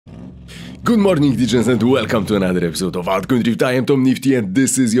Good morning, DJs, and welcome to another episode of Altcoin Drift. I am Tom Nifty, and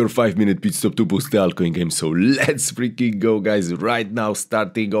this is your 5-minute pit stop to boost the altcoin game. So let's freaking go, guys, right now,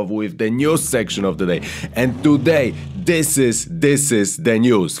 starting off with the news section of the day. And today, this is the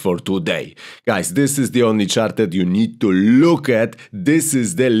news for today. Guys, this is the only chart that you need to look at. This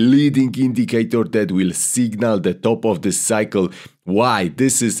is the leading indicator that will signal the top of the cycle. Why?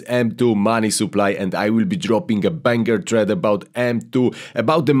 This is M2 money supply, and I will be dropping a banger thread about M2,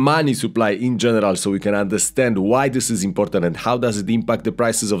 about the money supply in general, so we can understand why this is important and how does it impact the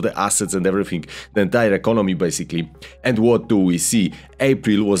prices of the assets and everything, the entire economy basically. And what do we see?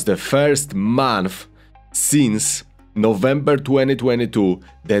 April was the first month since November 2022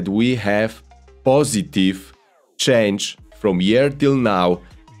 that we have positive change from year till now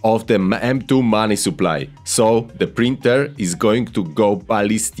of the M2 money supply. So the printer is going to go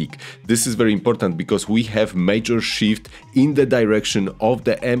ballistic. This is very important because we have major shift in the direction of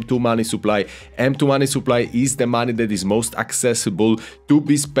the M2 money supply. M2 money supply is the money that is most accessible to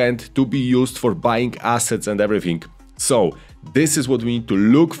be spent, to be used for buying assets and everything. So this is what we need to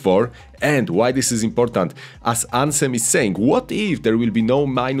look for, and why this is important. As Ansem is saying, what if there will be no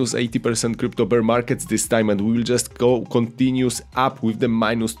minus 80% crypto bear markets this time and we will just go continuous up with the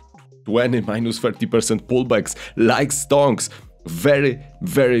minus 20, minus 30% pullbacks like stonks?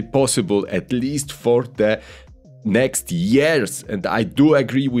 Very possible, at least for the next years. And I do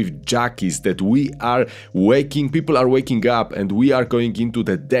agree with Jackies that people are waking up and we are going into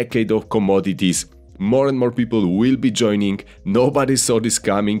the decade of commodities. More and more people will be joining. Nobody saw this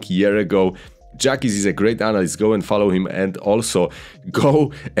coming a year ago. Jackies is a great analyst. Go and follow him, and also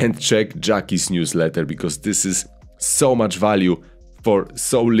go and check Jackies newsletter, because this is so much value for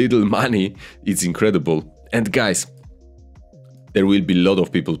so little money. It's incredible. And guys, there will be a lot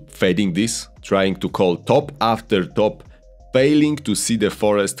of people fading this, trying to call top after top, failing to see the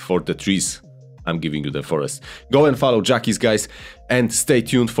forest for the trees. I'm giving you the forest. Go and follow Jackies, guys, and stay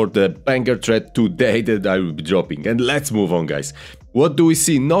tuned for the banger thread today that I will be dropping. And let's move on, guys. What do we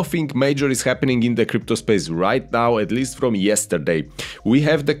see? Nothing major is happening in the crypto space right now, at least from yesterday. We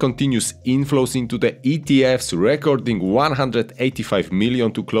have the continuous inflows into the ETFs, recording 185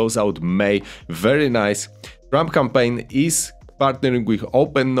 million to close out May. Very nice. Trump campaign is partnering with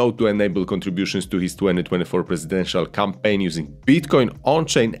OpenNode to enable contributions to his 2024 presidential campaign using Bitcoin,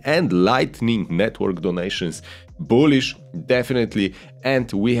 Onchain and Lightning Network donations. Bullish, definitely.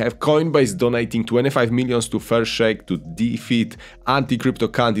 And we have Coinbase donating 25 million to First Shake to defeat anti-crypto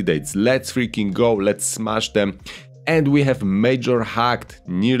candidates. Let's freaking go, let's smash them. And we have major hacked,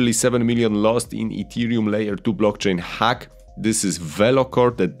 nearly 7 million lost in Ethereum layer 2 blockchain hack. This is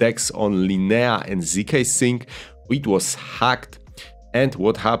Velocore, the DEX on Linea and ZK Sync. It was hacked, and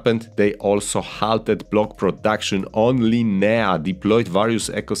what happened? They also halted block production on Linea, deployed various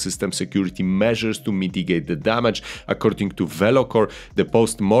ecosystem security measures to mitigate the damage. According to Velocore, the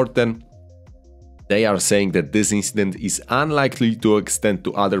post-mortem, they are saying that this incident is unlikely to extend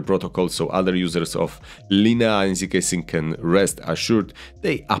to other protocols, so other users of Linea and ZK Sync can rest assured.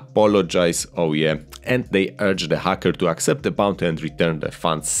 They apologize, oh yeah, and they urge the hacker to accept the bounty and return the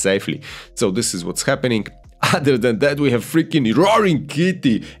funds safely. So this is what's happening. Other than that, we have freaking Roaring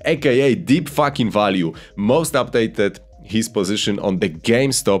Kitty, aka Deep Fucking Value. Most updated his position on the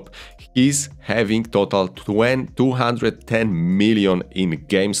GameStop. He's having total 210 million in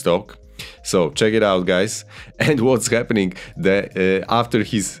GameStop. So check it out, guys. And what's happening? After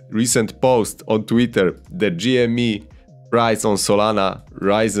his recent post on Twitter, the GME price on Solana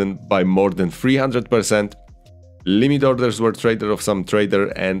risen by more than 300%. Limit orders were traded of some trader,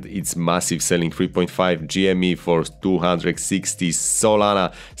 and it's massive, selling 3.5 GME for 260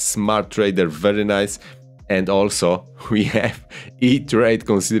 Solana. Smart trader, very nice. And also we have E-Trade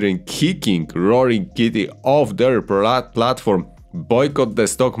considering kicking Roaring Kitty off their platform. Boycott the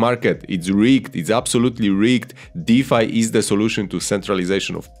stock market. It's rigged. It's absolutely rigged. DeFi is the solution to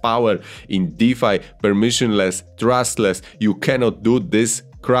centralization of power. In DeFi, permissionless, trustless, you cannot do this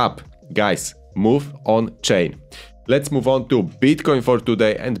crap. Guys, move on chain. Let's move on to Bitcoin for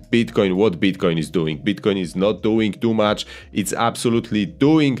today. And Bitcoin, what Bitcoin is doing? Bitcoin is not doing too much. It's absolutely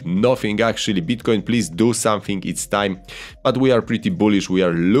doing nothing, actually. Bitcoin, please do something. It's time. But we are pretty bullish. We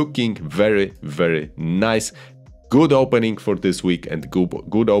are looking very nice. Good opening for this week and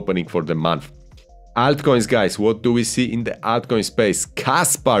good opening for the month. Altcoins, guys, what do we see in the altcoin space?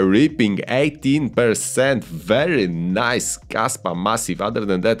 Kaspa ripping 18%, very nice. Kaspa massive. Other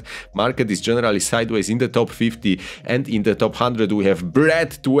than that, market is generally sideways in the top 50, and in the top 100 we have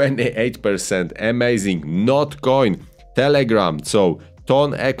Bread 28%, amazing. Notcoin, Telegram, so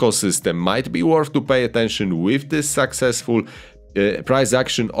ton ecosystem might be worth to pay attention with this successful price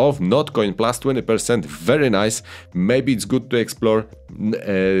action of Notcoin plus 20%, very nice. Maybe it's good to explore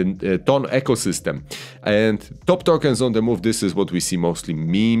ton ecosystem. And top tokens on the move, this is what we see mostly.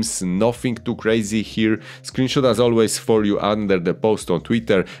 Memes, nothing too crazy here. Screenshot as always for you under the post on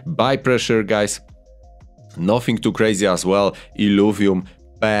Twitter. Buy pressure, guys. Nothing too crazy as well. Illuvium,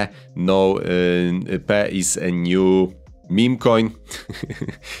 PE, no, PE is a new meme coin.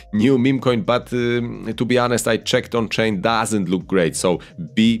 New meme coin, but to be honest, I checked Onchain, doesn't look great. So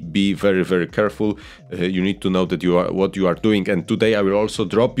be very, very careful. You need to know that what you are doing. And today I will also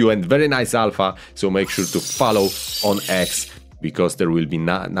drop you a very nice alpha. So make sure to follow on X, because there will be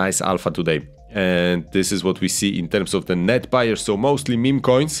nice alpha today. And this is what we see in terms of the net buyers. So mostly meme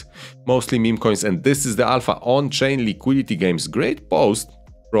coins. And this is the alpha on-chain liquidity games. Great post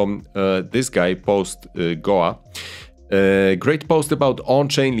from this guy, post Goa. Great post about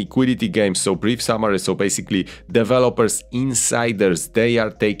on-chain liquidity games. So brief summary. So basically developers, insiders, they are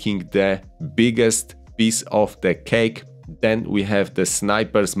taking the biggest piece of the cake. Then we have the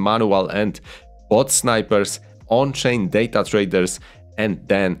snipers, manual and bot snipers, on-chain data traders, and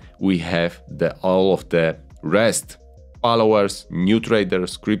then we have all of the rest, followers, new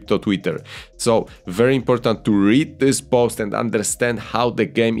traders, crypto Twitter. So very important to read this post and understand how the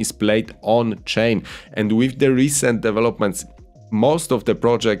game is played on chain. And with the recent developments, most of the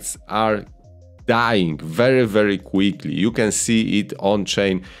projects are dying very, very quickly. You can see it on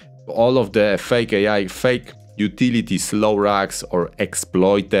chain. All of the fake AI, fake utility, slow racks or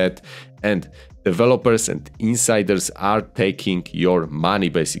exploited, and developers and insiders are taking your money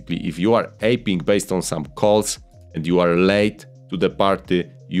basically. If you are aping based on some calls and you are late to the party,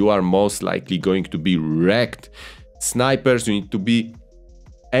 you are most likely going to be wrecked. Snipers, you need to be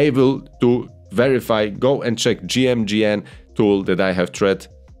able to verify. Go and check GMGN tool that I have thread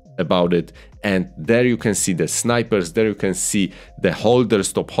about it, and there you can see the snipers, there you can see the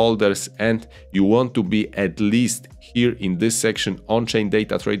holders, top holders, and you want to be at least here in this section on-chain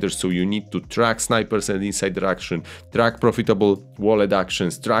data traders. So you need to track snipers and insider action, track profitable wallet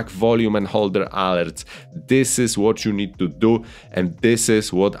actions, track volume and holder alerts. This is what you need to do, and this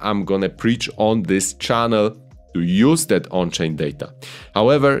is what I'm gonna preach on this channel, to use that on-chain data.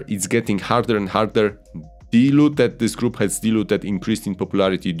 However, it's getting harder and harder. This group has diluted, increased in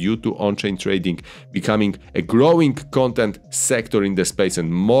popularity due to on-chain trading becoming a growing content sector in the space,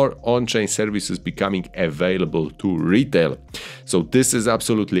 and more on-chain services becoming available to retail. So this is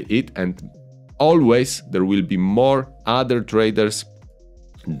absolutely it, and always there will be more other traders,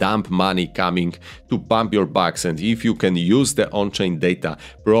 dump money coming to pump your bucks. And if you can use the on-chain data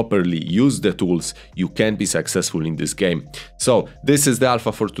properly, use the tools, you can be successful in this game. So this is the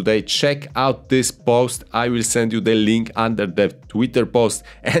alpha for today. Check out this post. I will send you the link under the Twitter post,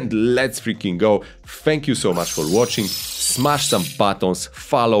 and let's freaking go. Thank you so much for watching. Smash some buttons,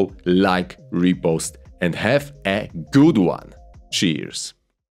 follow, like, repost, and have a good one. Cheers.